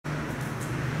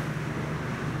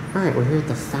Alright, we're here at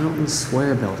the Fountain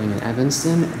Square building in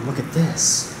Evanston, and look at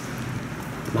this.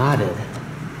 Modded.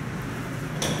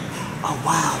 Oh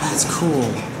wow, that's cool.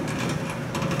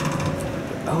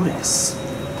 Otis.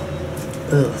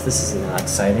 Ugh, this is not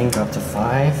exciting. Go up to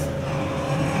 5.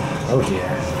 Oh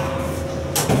dear.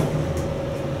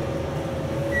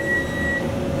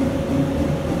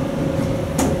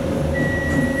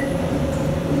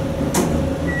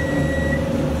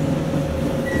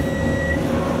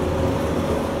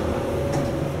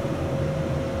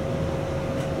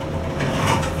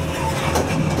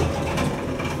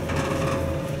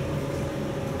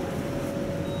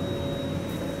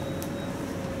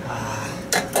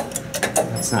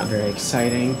 That's not very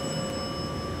exciting.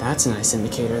 That's a nice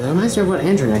indicator, though. Reminds me of what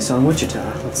Andrew and I saw in Wichita.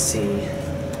 Let's see.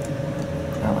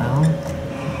 LL.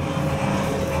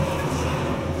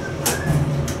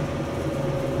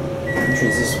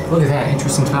 Look at that,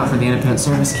 interesting spot for the independent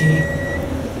service key.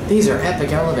 These are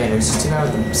epic elevators, just too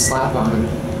bad with the slap on them.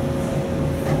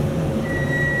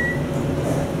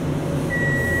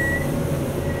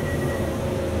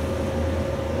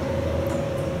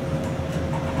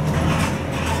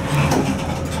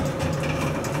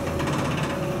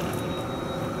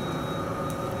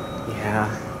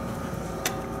 Yeah.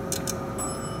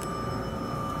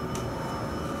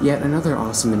 Yet another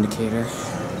awesome indicator.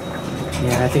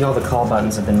 Yeah, I think all the call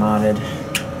buttons have been modded.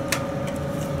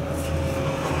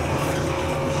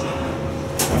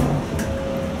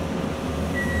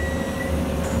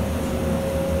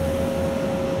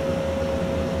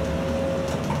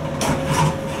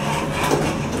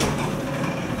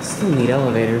 Still need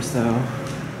elevators, though.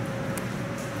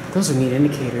 Those are neat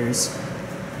indicators.